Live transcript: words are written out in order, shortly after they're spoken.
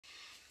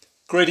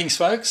Greetings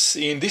folks,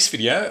 in this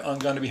video I'm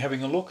going to be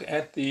having a look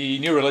at the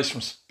new release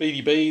from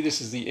SpeedyBee. This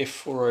is the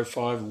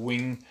F405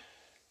 Wing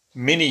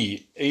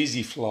Mini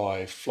Easy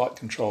Fly flight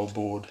control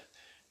board.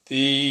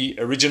 The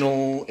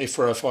original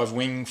F405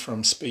 Wing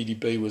from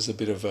SpeedyBee was a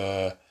bit of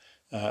a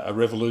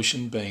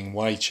revolution, being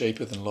way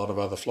cheaper than a lot of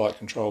other flight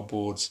control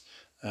boards.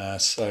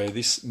 So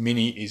this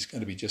Mini is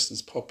going to be just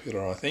as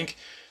popular, I think.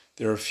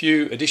 There are a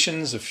few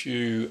additions, a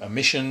few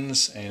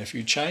omissions and a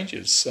few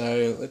changes.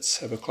 So let's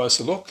have a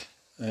closer look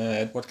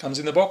at what comes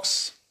in the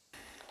box.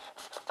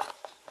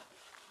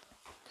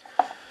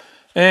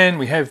 And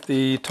we have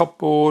the top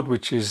board,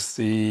 which is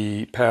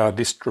the power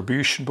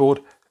distribution board.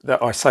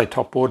 I say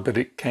top board, but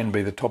it can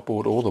be the top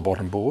board or the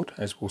bottom board,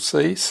 as we'll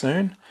see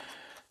soon.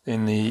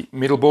 Then the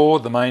middle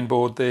board, the main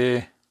board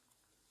there.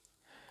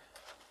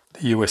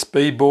 The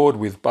USB board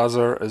with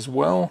buzzer as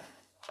well.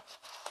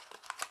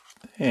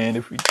 And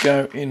if we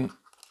go in,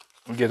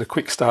 we get a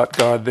quick start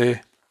guide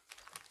there.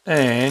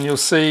 And you'll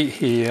see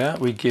here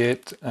we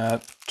get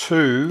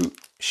two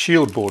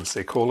shield boards,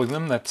 they're calling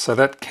them. So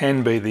that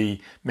can be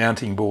the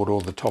mounting board or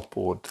the top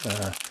board.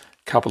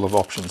 Couple of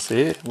options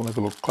there. We'll have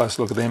a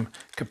closer look at them.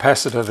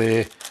 Capacitor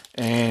there,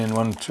 and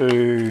 1,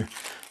 2,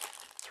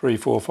 3,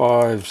 4,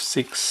 5,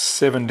 6,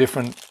 7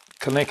 different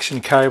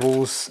connection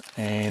cables,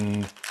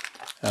 and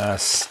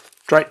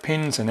straight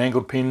pins and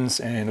angled pins,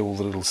 and all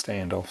the little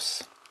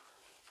standoffs.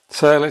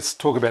 So let's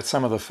talk about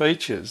some of the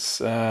features.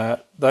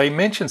 They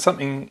mentioned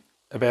something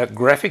about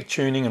graphic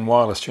tuning and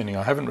wireless tuning.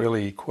 I haven't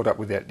really caught up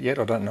with that yet.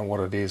 I don't know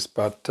what it is,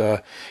 but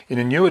in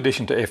a new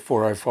addition to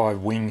F405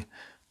 Wing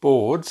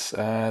boards,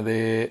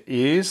 there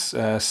is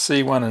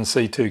C1 and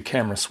C2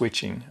 camera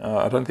switching.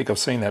 I don't think I've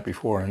seen that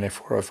before on an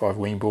F405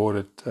 Wing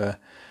board.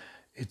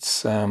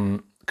 It's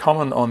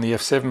common on the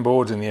F7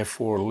 boards and the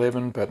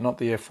F411, but not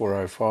the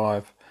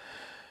F405.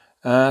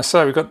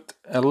 So we've got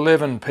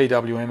 11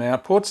 PWM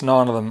outputs,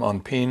 9 of them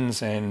on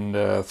pins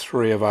and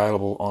 3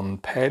 available on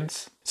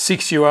pads.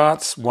 6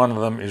 UARTs, 1 of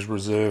them is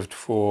reserved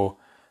for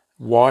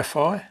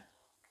Wi-Fi.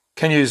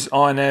 Can use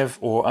INAV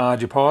or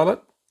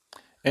Ardupilot,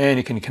 and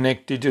you can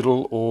connect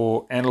digital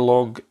or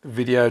analog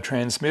video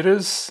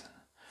transmitters.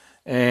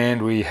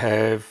 And we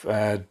have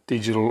a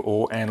digital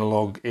or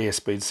analog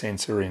airspeed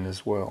sensor in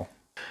as well.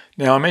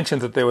 Now I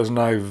mentioned that there was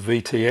no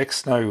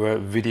VTX, no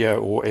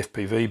video or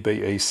FPV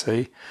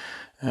BEC.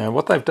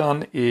 What they've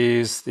done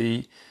is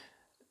the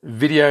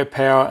video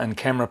power and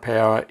camera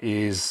power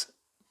is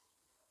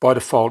by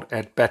default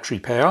at battery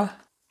power,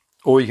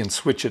 or you can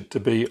switch it to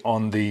be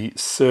on the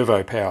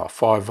servo power,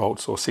 5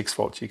 volts or 6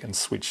 volts. You can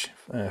switch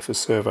for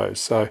servos.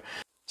 So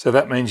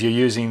that means you're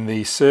using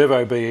the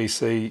servo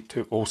BEC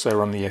to also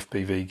run the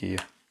FPV gear.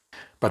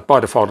 But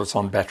by default it's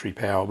on battery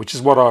power, which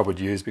is what I would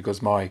use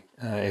because my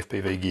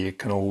FPV gear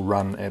can all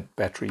run at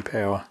battery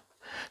power.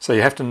 So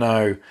you have to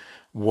know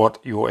what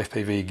your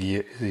FPV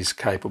gear is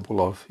capable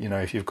of. You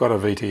know, if you've got a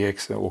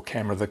VTX or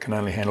camera that can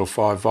only handle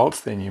 5 volts,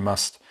 then you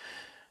must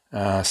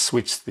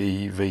switch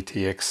the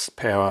VTX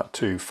power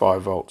to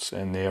 5 volts.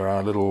 And there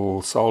are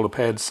little solder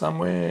pads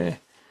somewhere,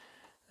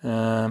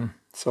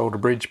 solder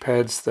bridge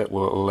pads that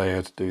will allow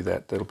you to do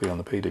that. That'll be on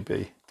the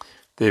PDB.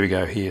 There we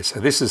go here. So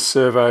this is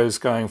servos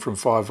going from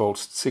 5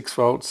 volts to 6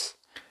 volts.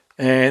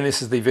 And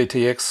this is the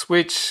VTX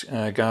switch.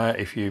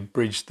 If you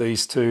bridge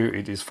these two,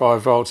 it is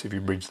 5 volts. If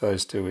you bridge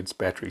those two, it's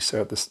battery.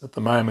 So at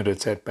the moment,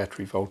 it's at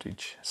battery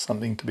voltage.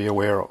 Something to be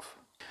aware of.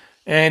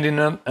 And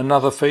in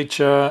another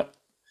feature,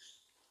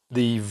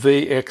 the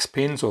VX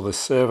pins or the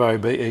servo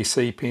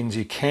BEC pins,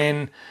 you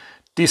can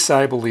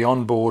disable the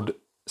onboard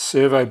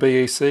servo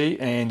BEC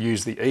and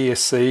use the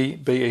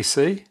ESC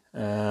BEC.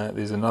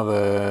 There's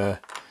another,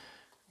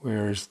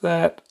 where is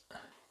that?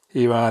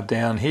 You are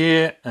down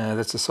here.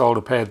 That's a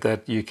solder pad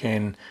that you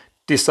can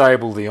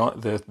disable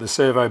the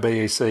servo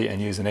BEC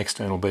and use an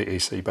external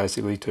BEC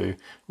basically to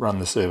run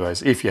the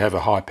servos if you have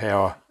a high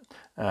power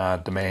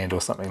demand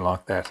or something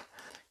like that.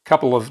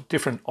 Couple of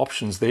different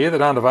options there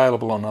that aren't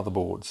available on other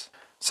boards.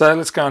 So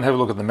let's go and have a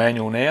look at the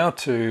manual now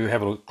to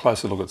have a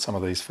closer look at some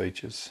of these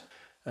features.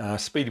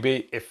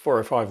 SpeedyBee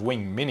F405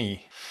 Wing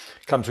Mini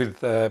comes with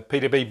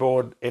PDB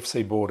board,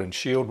 FC board and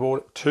shield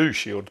board, 2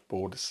 shield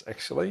boards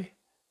actually,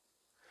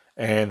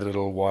 and a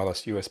little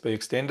wireless USB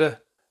extender.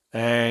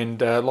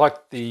 And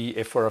like the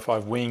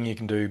F405 Wing, you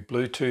can do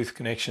Bluetooth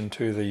connection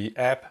to the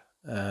app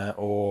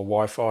or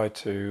Wi-Fi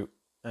to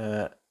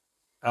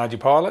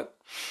Ardupilot.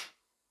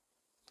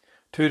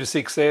 2 to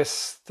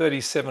 6S,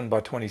 37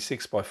 by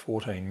 26 by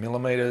 14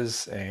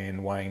 millimeters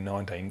and weighing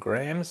 19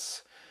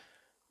 grams,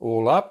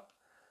 all up.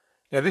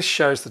 Now this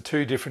shows the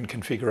 2 different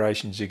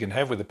configurations you can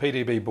have with the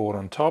PDB board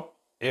on top,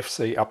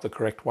 FC up the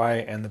correct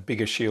way, and the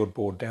bigger shield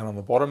board down on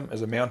the bottom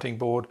as a mounting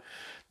board.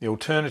 The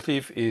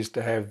alternative is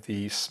to have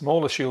the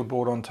smaller shield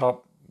board on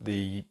top,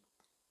 the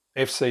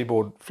FC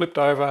board flipped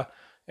over,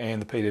 and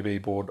the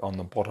PDB board on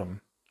the bottom.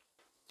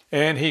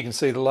 And here you can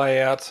see the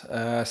layout.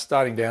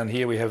 Starting down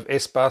here we have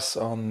S-Bus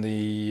on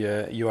the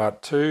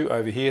UART2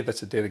 over here.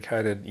 That's a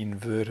dedicated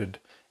inverted,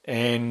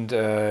 and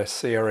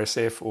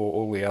CRSF or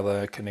all the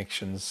other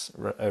connections,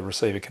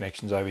 receiver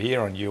connections over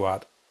here on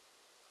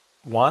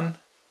UART1.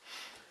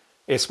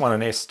 S1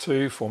 and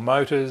S2 for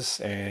motors,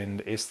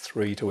 and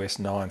S3 to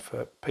S9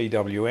 for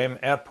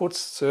PWM outputs,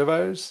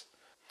 servos.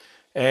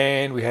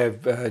 And we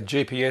have a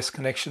GPS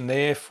connection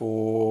there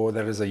for,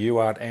 that is a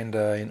UART and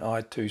an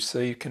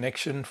I2C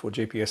connection for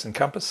GPS and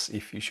compass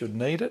if you should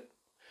need it.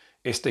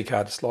 SD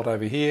card slot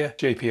over here,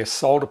 GPS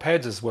solder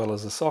pads as well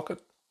as a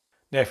socket.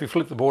 Now if we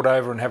flip the board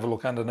over and have a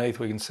look underneath,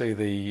 we can see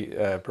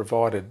the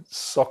provided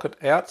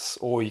socket outs,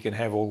 or you can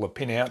have all the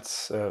pin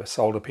outs,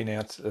 solder pin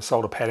outs,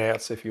 solder pad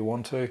outs if you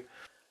want to.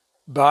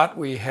 But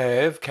we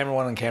have camera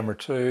 1 and camera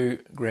 2,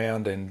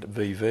 ground and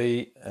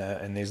VV,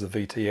 and there's the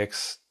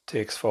VTX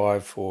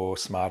TX5 for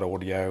smart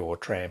audio or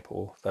tramp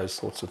or those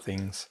sorts of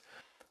things.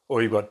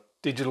 Or you've got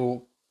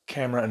digital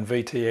camera and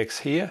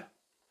VTX here.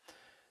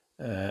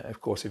 Of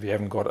course, if you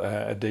haven't got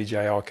a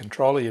DJI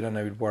controller, you don't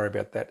need to worry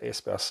about that,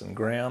 S-bus and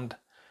ground.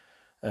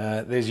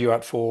 There's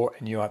UART 4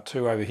 and UART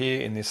 2 over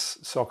here in this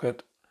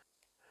socket.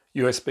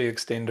 USB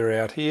extender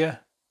out here.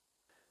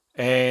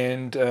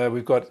 And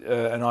we've got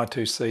an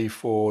I2C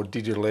for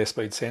digital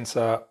airspeed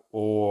sensor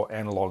or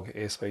analog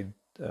airspeed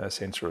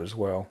sensor as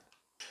well.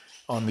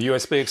 On the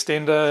USB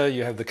extender,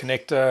 you have the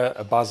connector,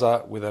 a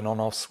buzzer with an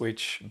on-off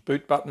switch,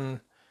 boot button,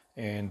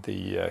 and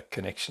the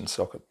connection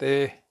socket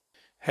there.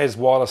 Has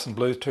wireless and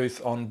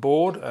Bluetooth on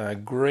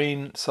board.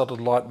 Green solid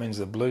light means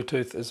the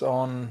Bluetooth is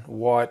on.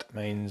 White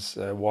means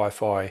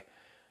Wi-Fi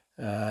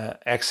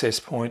access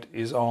point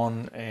is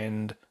on,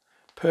 and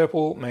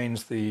purple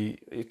means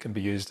it can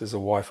be used as a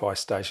Wi-Fi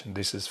station.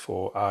 This is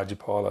for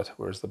Ardupilot,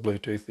 whereas the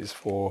Bluetooth is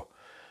for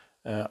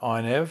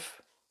INAV.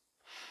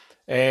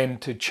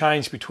 And to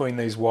change between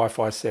these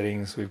Wi-Fi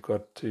settings, we've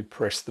got to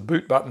press the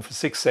boot button for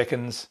 6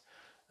 seconds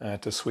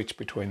to switch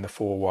between the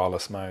 4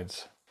 wireless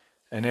modes.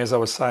 And as I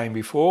was saying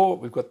before,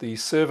 we've got the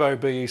servo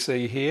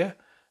BEC here.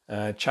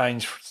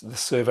 Change the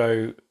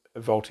servo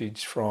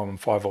voltage from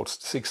 5 volts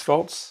to 6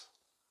 volts.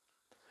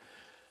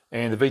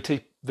 And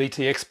the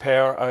VTX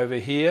power over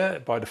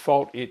here, by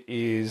default it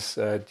is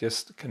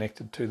just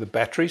connected to the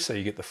battery, so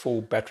you get the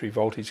full battery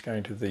voltage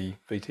going to the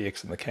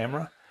VTX and the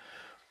camera.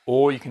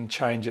 Or you can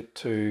change it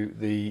to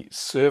the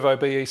servo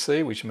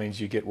BEC, which means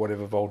you get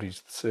whatever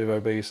voltage the servo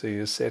BEC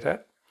is set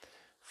at,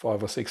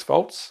 5 or 6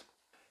 volts.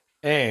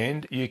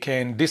 And you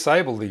can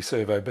disable the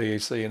servo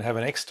BEC and have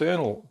an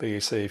external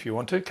BEC if you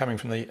want to, coming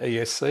from the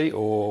ESC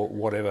or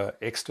whatever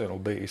external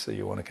BEC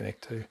you want to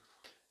connect to.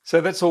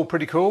 So that's all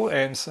pretty cool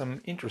and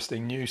some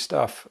interesting new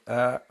stuff.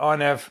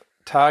 INAV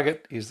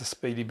target is the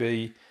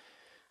SpeedyBee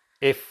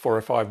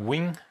F405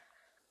 wing,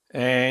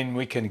 and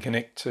we can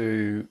connect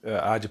to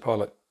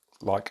Ardupilot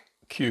like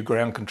Q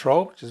ground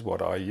control, which is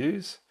what I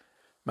use.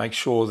 Make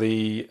sure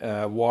the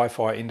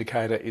Wi-Fi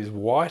indicator is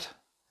white,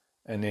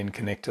 and then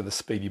connect to the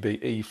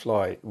SpeedyBee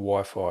eFly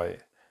Wi-Fi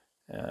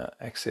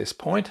access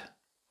point.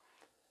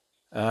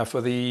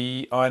 For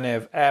the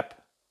INAV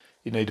app,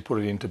 you need to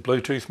put it into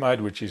Bluetooth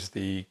mode, which is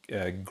the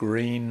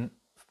green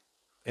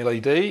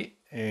LED,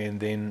 and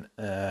then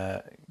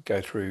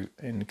go through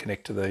and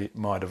connect to the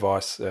My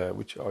Device,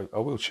 which I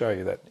will show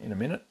you that in a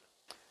minute.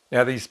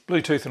 Now these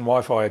Bluetooth and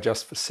Wi-Fi are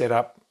just for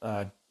setup,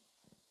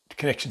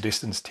 connection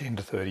distance 10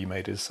 to 30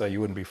 meters, so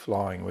you wouldn't be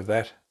flying with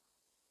that.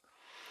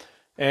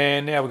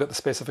 And now we've got the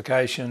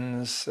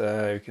specifications.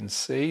 You can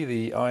see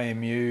the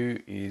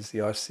IMU is the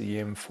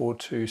ICM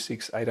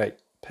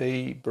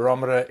 42688P,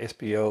 barometer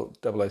SPL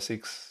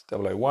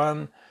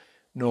 006-001,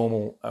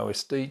 normal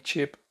OSD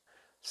chip,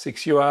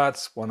 6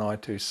 UARTs, 1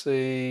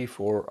 I2C,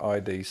 4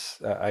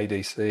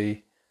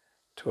 ADC,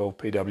 12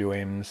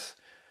 PWMs,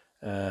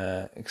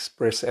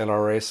 Express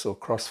LRS or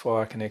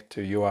Crossfire connect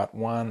to UART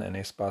 1 and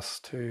S-bus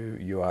to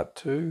UART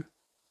 2.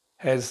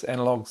 Has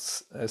analog,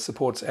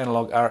 supports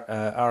analog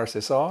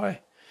RSSI,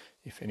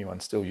 if anyone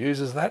still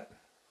uses that.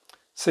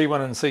 C1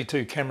 and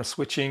C2 camera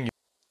switching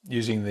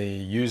using the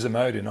user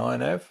mode in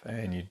INAV,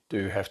 and you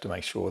do have to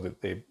make sure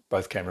that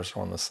both cameras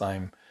are on the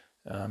same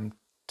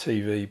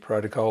TV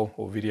protocol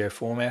or video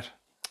format.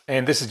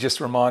 And this is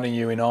just reminding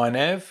you in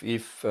INAV,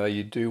 if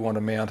you do want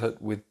to mount it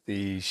with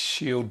the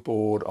shield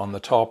board on the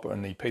top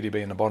and the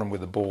PDB on the bottom with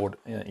the board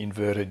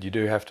inverted, you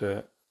do have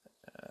to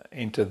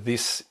enter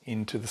this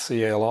into the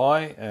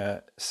CLI,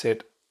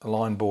 set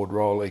align board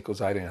roll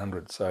equals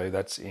 1800. So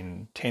that's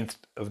in 10th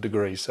of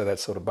degrees. So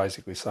that's sort of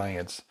basically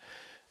saying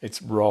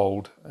it's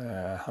rolled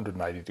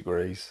 180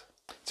 degrees.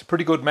 It's a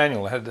pretty good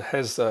manual. It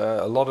has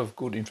a lot of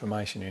good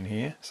information in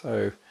here.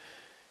 So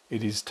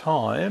it is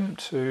time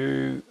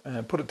to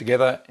put it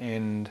together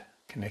and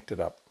connect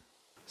it up.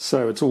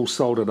 So it's all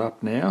soldered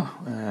up now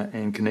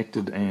and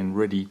connected and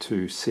ready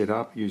to set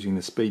up using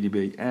the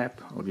SpeedyBee app.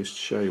 I'll just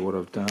show you what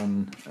I've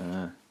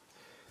done.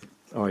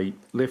 I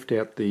left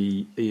out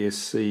the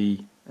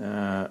ESC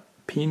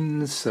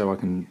pins so I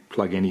can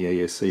plug any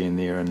ESC in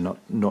there and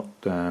not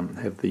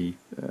have the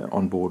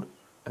onboard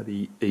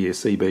the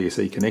ESC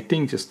BSC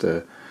connecting, just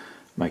to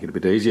make it a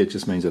bit easier. It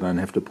just means I don't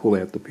have to pull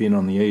out the pin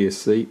on the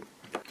ESC.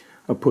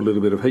 I put a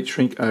little bit of heat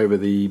shrink over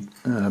the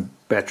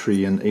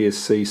battery and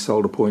ESC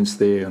solder points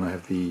there, and I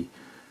have the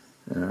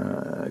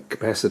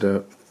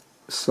capacitor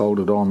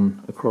soldered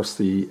on across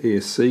the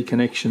ESC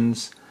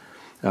connections.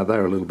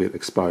 They're a little bit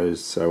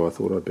exposed, so I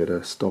thought I'd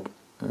better stop,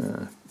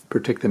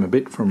 protect them a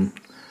bit from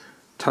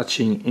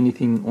touching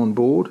anything on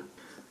board.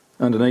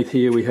 Underneath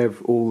here we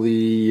have all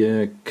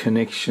the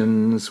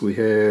connections. We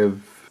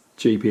have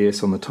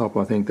GPS on the top.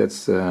 I think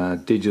that's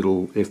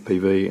digital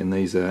FPV, and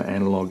these are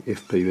analog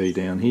FPV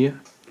down here,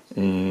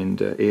 and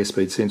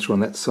airspeed sensor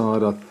on that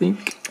side, I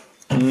think.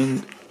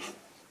 And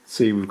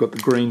see, we've got the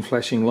green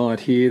flashing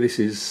light here. This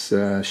is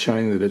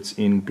showing that it's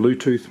in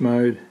Bluetooth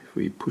mode. If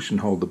we push and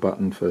hold the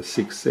button for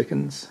 6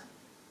 seconds,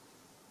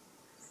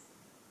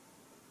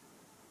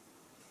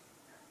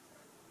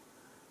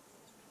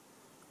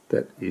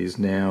 that is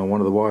now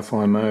one of the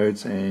Wi-Fi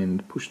modes,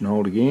 and push and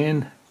hold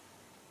again.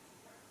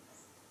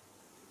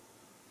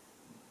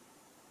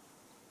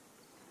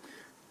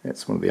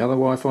 That's one of the other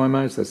Wi-Fi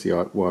modes. That's the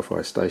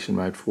Wi-Fi station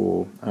mode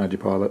for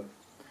Ardupilot.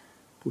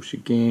 Push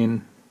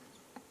again.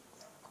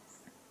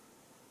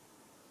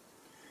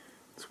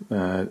 It's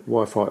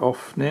Wi-Fi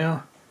off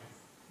now.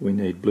 We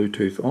need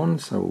Bluetooth on,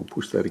 so we'll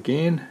push that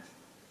again.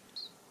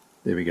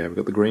 There we go, we've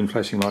got the green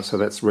flashing light, so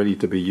that's ready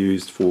to be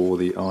used for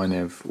the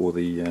INAV or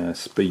the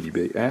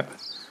SpeedyBee app.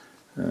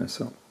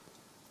 So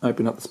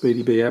open up the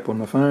SpeedyBee app on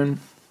my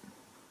phone.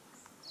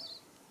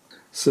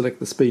 Select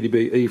the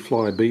SpeedyBee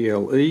eFly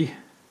BLE.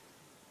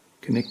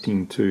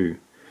 Connecting to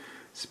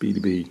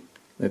SpeedyBee.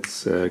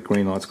 That's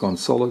green light's gone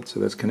solid,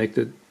 so that's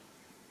connected.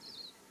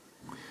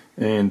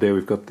 And there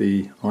we've got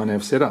the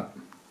INAV setup.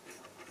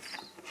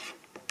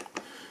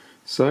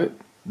 So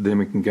then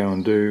we can go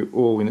and do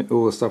all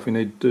the stuff we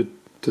need to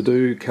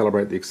do,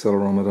 calibrate the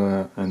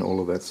accelerometer and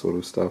all of that sort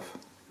of stuff.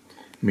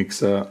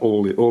 Mixer,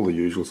 all the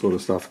usual sort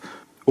of stuff.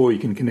 Or you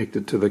can connect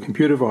it to the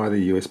computer via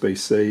the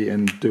USB-C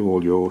and do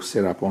all your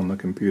setup on the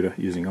computer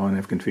using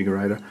INAV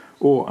Configurator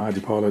or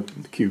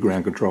Ardupilot, Q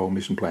Ground Control,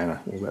 Mission Planner,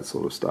 all that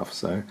sort of stuff.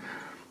 So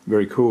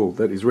very cool.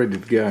 That is ready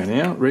to go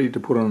now, ready to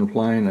put on a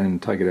plane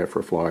and take it out for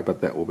a fly, but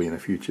that will be in a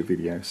future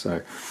video.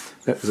 So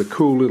that is a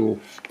cool little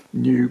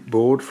new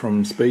board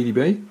from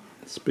SpeedyBee,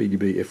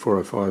 SpeedyBee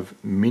F405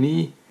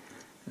 Mini,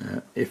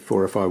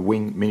 F405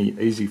 Wing Mini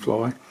Easy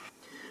Fly,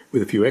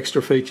 with a few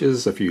extra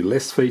features, a few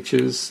less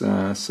features,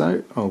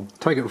 so I'll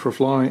take it for a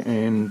fly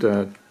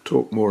and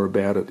talk more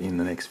about it in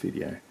the next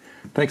video.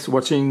 Thanks for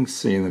watching,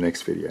 see you in the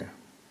next video.